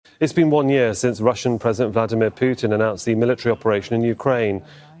It's been 1 year since Russian President Vladimir Putin announced the military operation in Ukraine.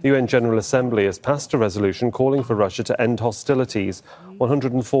 The UN General Assembly has passed a resolution calling for Russia to end hostilities.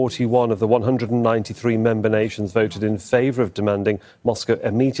 141 of the 193 member nations voted in favour of demanding Moscow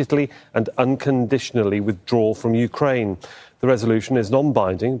immediately and unconditionally withdraw from Ukraine. The resolution is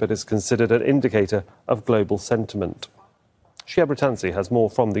non-binding, but is considered an indicator of global sentiment. Shia Britansi has more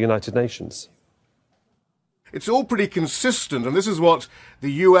from the United Nations. It's all pretty consistent, and this is what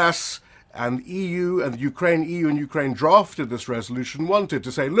the US and EU and EU and Ukraine drafted this resolution wanted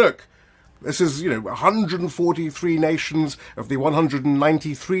to say, look, this is, 143 nations of the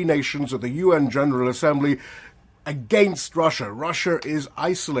 193 nations of the UN General Assembly against Russia. Russia is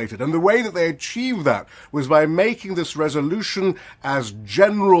isolated. And the way that they achieved that was by making this resolution as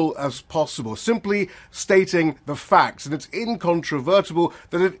general as possible, simply stating the facts. And it's incontrovertible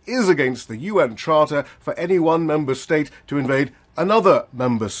that it is against the UN Charter for any one member state to invade another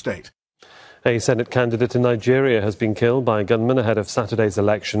member state. A Senate candidate in Nigeria has been killed by gunmen ahead of Saturday's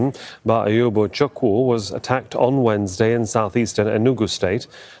election. Ba Ayubo Chukwu was attacked on Wednesday in southeastern Enugu state.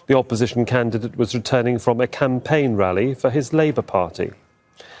 The opposition candidate was returning from a campaign rally for his Labour Party.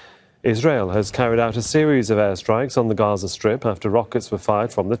 Israel has carried out a series of airstrikes on the Gaza Strip after rockets were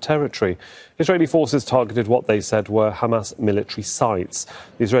fired from the territory. Israeli forces targeted what they said were Hamas military sites.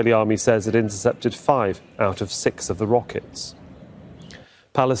 The Israeli army says it intercepted 5 out of 6 of the rockets.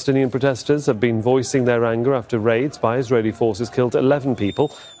 Palestinian protesters have been voicing their anger after raids by Israeli forces killed 11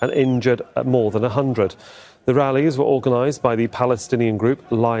 people and injured more than 100. The rallies were organised by the Palestinian group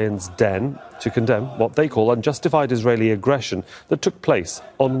Lions Den to condemn what they call unjustified Israeli aggression that took place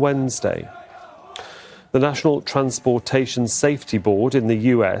on Wednesday. The National Transportation Safety Board in the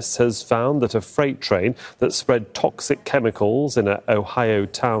US has found that a freight train that spread toxic chemicals in an Ohio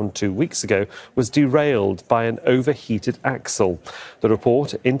town 2 weeks ago was derailed by an overheated axle. The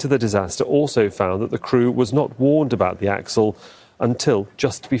report into the disaster also found that the crew was not warned about the axle until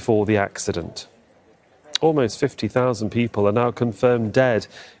just before the accident. Almost 50,000 people are now confirmed dead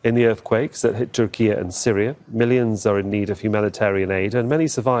in the earthquakes that hit Turkey and Syria. Millions are in need of humanitarian aid, and many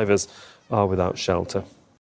survivors are without shelter.